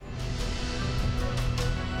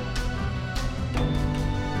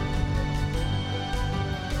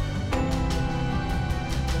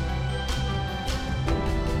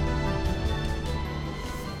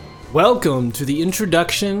Welcome to the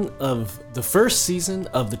introduction of the first season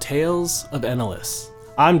of the Tales of Enalus.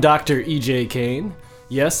 I'm Dr. E.J. Kane.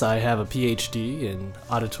 Yes, I have a PhD in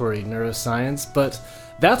auditory neuroscience, but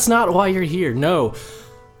that's not why you're here. No,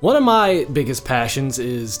 one of my biggest passions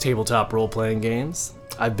is tabletop role-playing games.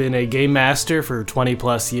 I've been a game master for 20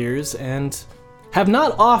 plus years and have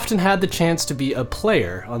not often had the chance to be a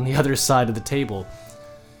player on the other side of the table.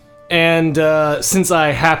 And since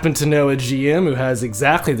I happen to know a GM who has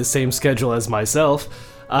exactly the same schedule as myself,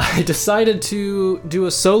 I decided to do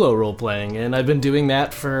a solo role-playing, and I've been doing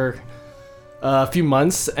that for a few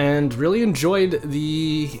months and really enjoyed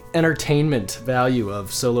the entertainment value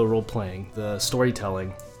of solo role-playing, the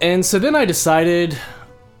storytelling. And so then I decided,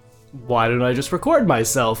 why don't I just record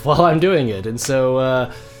myself while I'm doing it? And so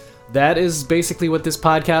that is basically what this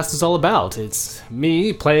podcast is all about. It's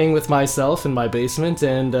me playing with myself in my basement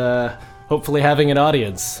and hopefully having an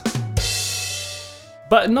audience.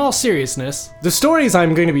 But in all seriousness, the stories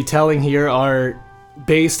I'm going to be telling here are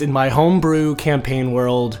based in my homebrew campaign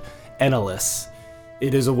world, Enalus.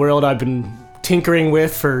 It is a world I've been tinkering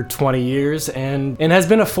with for 20 years and has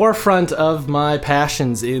been a forefront of my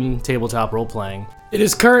passions in tabletop role-playing. It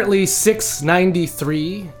is currently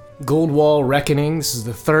 693 Goldwall Reckoning. This is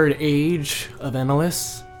the third age of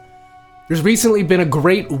Enalus. There's recently been a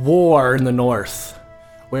great war in the north,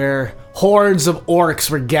 where hordes of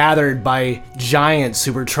orcs were gathered by giants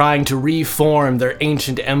who were trying to reform their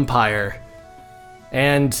ancient empire.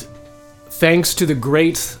 And thanks to the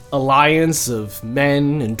great alliance of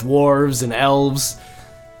men and dwarves and elves,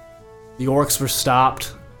 the orcs were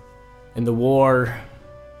stopped, and the war,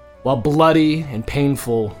 while bloody and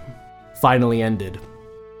painful, finally ended.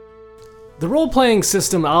 The role-playing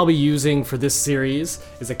system I'll be using for this series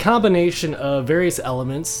is a combination of various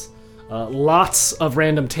elements, lots of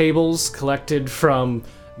random tables collected from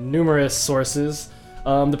numerous sources.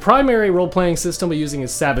 The primary role-playing system we're using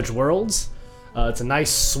is Savage Worlds. It's a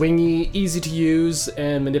nice, swingy, easy-to-use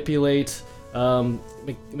and manipulate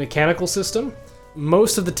mechanical system.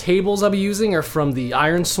 Most of the tables I'll be using are from the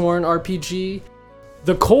Ironsworn RPG.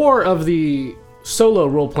 The core of the solo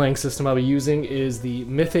role-playing system I'll be using is the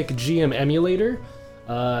Mythic GM emulator.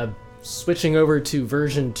 Switching over to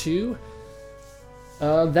version 2.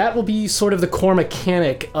 That will be sort of the core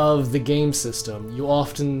mechanic of the game system. You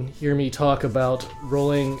often hear me talk about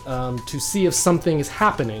rolling to see if something is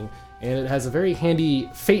happening, and it has a very handy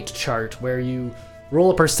fate chart where you roll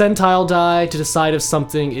a percentile die to decide if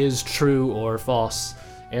something is true or false.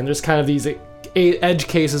 And there's kind of these edge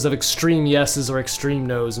cases of extreme yeses or extreme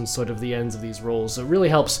nos and sort of the ends of these rolls. So it really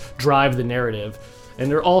helps drive the narrative. And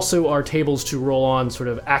there also are tables to roll on sort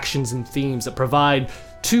of actions and themes that provide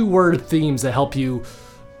two-word themes that help you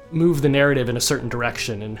move the narrative in a certain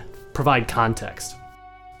direction and provide context.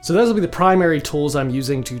 So those will be the primary tools I'm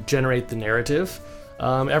using to generate the narrative.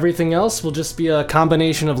 Everything else will just be a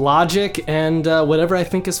combination of logic and whatever I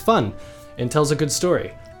think is fun and tells a good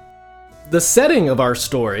story. The setting of our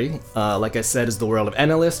story, like I said, is the world of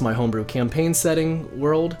Enalus, my homebrew campaign setting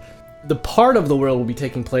world. The part of the world we'll be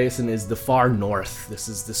taking place in is the far north. This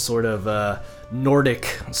is this sort of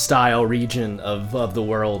Nordic-style region of the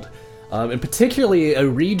world, and particularly a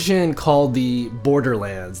region called the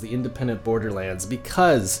Borderlands, the Independent Borderlands,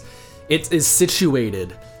 because it is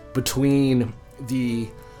situated between the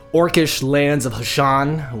Orcish lands of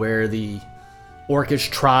Hashan, where the Orcish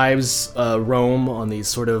tribes roam on these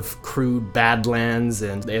sort of crude badlands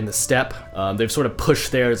and the steppe. They've sort of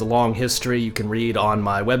pushed there. There's a long history you can read on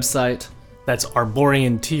my website. That's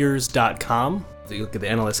arboriantears.com. If you look at the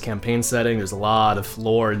Enalus campaign setting, there's a lot of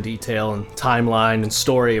lore and detail and timeline and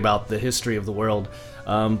story about the history of the world.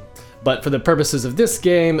 But for the purposes of this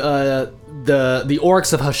game, the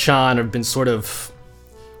orcs of Hashan have been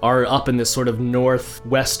are up in this sort of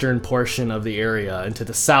northwestern portion of the area, and to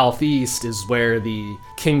the southeast is where the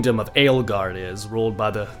kingdom of Aelgard is, ruled by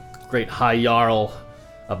the great High Jarl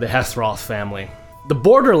of the Hethroth family. The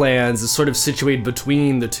Borderlands is sort of situated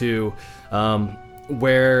between the two,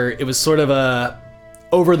 where it was sort of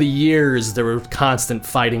over the years there were constant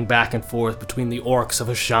fighting back and forth between the orcs of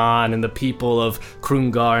Hashan and the people of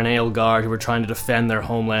Krungar and Aelgard who were trying to defend their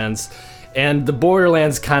homelands. And the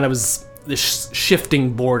Borderlands kind of was this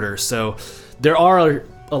shifting border, so there are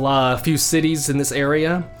a few cities in this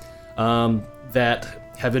area that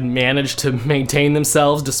have been managed to maintain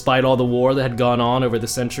themselves despite all the war that had gone on over the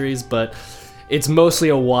centuries, but it's mostly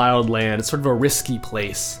a wild land. It's sort of a risky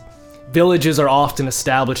place. Villages are often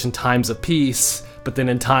established in times of peace, but then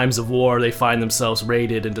in times of war they find themselves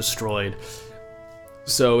raided and destroyed.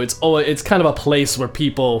 So it's kind of a place where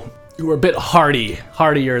people who are a bit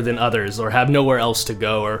hardier than others, or have nowhere else to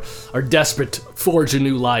go, or are desperate to forge a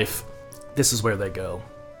new life, this is where they go.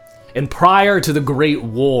 And prior to the Great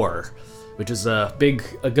War, which is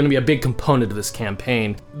going to be a big component of this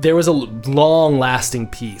campaign, there was a long-lasting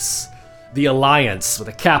peace. The Alliance, with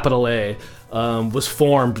a capital A, was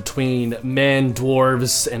formed between men,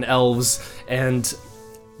 dwarves, and elves, and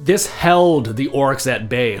this held the orcs at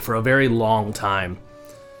bay for a very long time.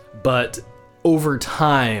 But over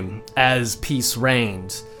time, as peace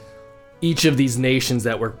reigned, each of these nations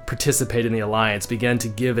that were participating in the alliance began to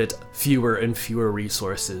give it fewer and fewer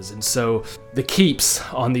resources. And so the keeps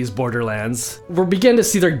on these borderlands began to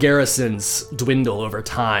see their garrisons dwindle over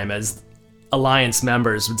time as alliance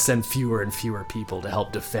members would send fewer and fewer people to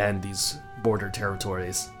help defend these border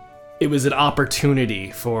territories. It was an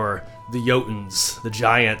opportunity for the Jotuns, the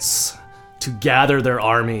giants, to gather their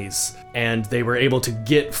armies, and they were able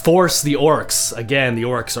to force the orcs. Again, the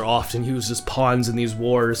orcs are often used as pawns in these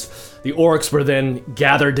wars. The orcs were then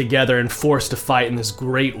gathered together and forced to fight in this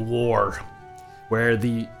great war, where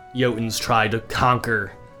the Jotuns tried to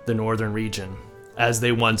conquer the northern region, as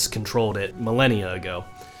they once controlled it millennia ago.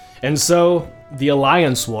 And so, the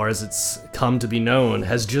Alliance War, as it's come to be known,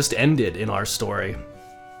 has just ended in our story.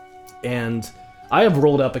 And I have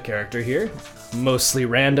rolled up a character here, mostly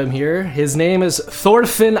random here. His name is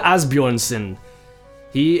Thorfinn Asbjornsson.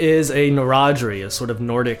 He is a Noradri, a sort of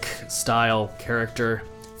Nordic-style character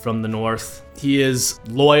from the north. He is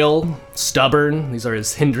loyal, stubborn. These are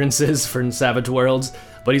his hindrances for Savage Worlds.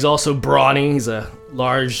 But he's also brawny. He's a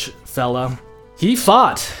large fella. He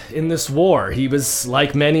fought in this war. He was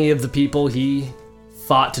like many of the people, he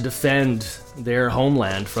fought to defend their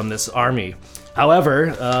homeland from this army.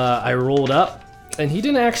 However, I rolled up, and he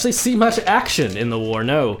didn't actually see much action in the war,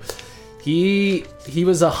 no. He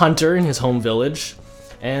was a hunter in his home village,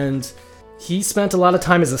 and he spent a lot of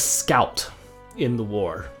time as a scout in the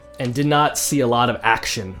war, and did not see a lot of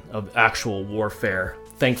action of actual warfare.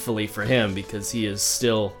 Thankfully for him, because he is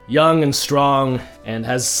still young and strong, and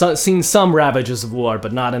has seen some ravages of war,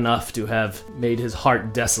 but not enough to have made his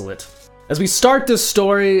heart desolate. As we start this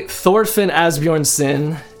story, Thorfinn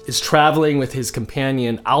Asbjornsson is traveling with his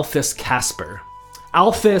companion Alphys Casper.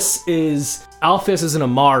 Alphys is an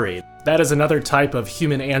Amari. That is another type of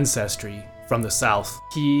human ancestry from the south.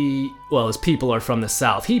 His people are from the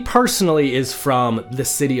south. He personally is from the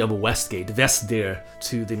city of Westgate, Vestdir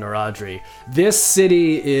to the Noradri. This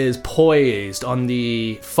city is poised on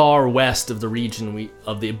the far west of the region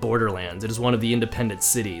of the borderlands. It is one of the independent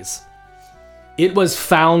cities. It was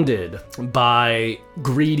founded by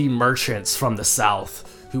greedy merchants from the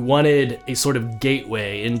south who wanted a sort of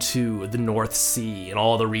gateway into the North Sea and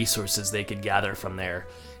all the resources they could gather from there.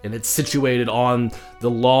 And it's situated on the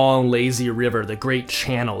long, lazy river, the great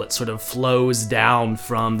channel that sort of flows down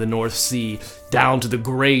from the North Sea down to the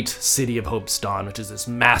great city of Hopeston, which is this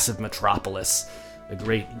massive metropolis, the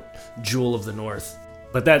great jewel of the north.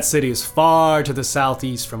 But that city is far to the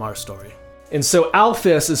southeast from our story. And so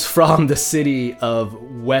Alphys is from the city of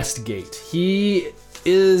Westgate. He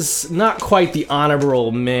is not quite the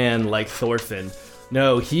honorable man like Thorfinn.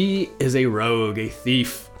 No, he is a rogue, a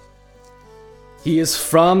thief. He is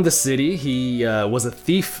from the city. He was a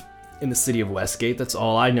thief in the city of Westgate. That's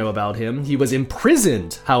all I know about him. He was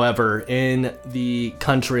imprisoned, however, in the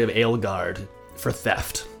country of Aelgard for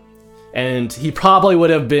theft. And he probably would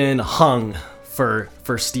have been hung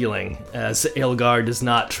for stealing, as Aelgard does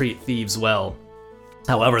not treat thieves well.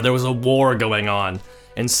 However, there was a war going on,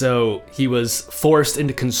 and so he was forced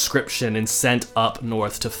into conscription and sent up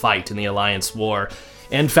north to fight in the Alliance War,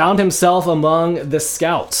 and found himself among the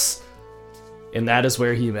scouts. And that is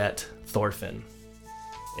where he met Thorfinn.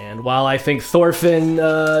 And while I think Thorfinn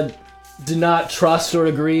did not trust or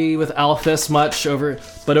agree with Alphys much,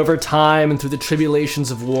 but over time and through the tribulations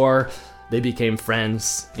of war, they became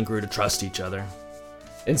friends and grew to trust each other.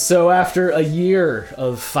 And so after a year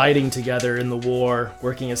of fighting together in the war,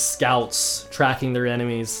 working as scouts, tracking their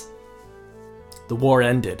enemies, the war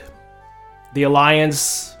ended. The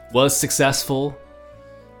alliance was successful.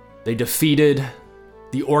 They defeated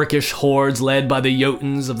the orcish hordes led by the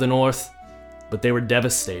Jotuns of the north, but they were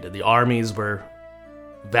devastated. The armies were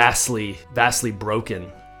vastly broken.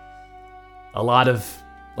 A lot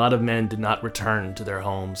of men did not return to their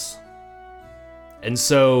homes. And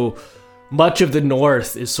so much of the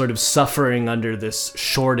north is sort of suffering under this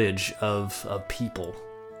shortage of people.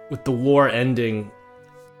 With the war ending,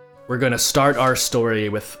 we're going to start our story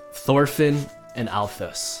with Thorfinn and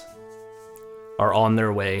Alphys are on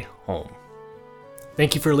their way home.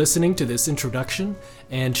 Thank you for listening to this introduction,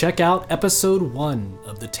 and check out episode 1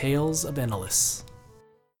 of the Tales of Enelus.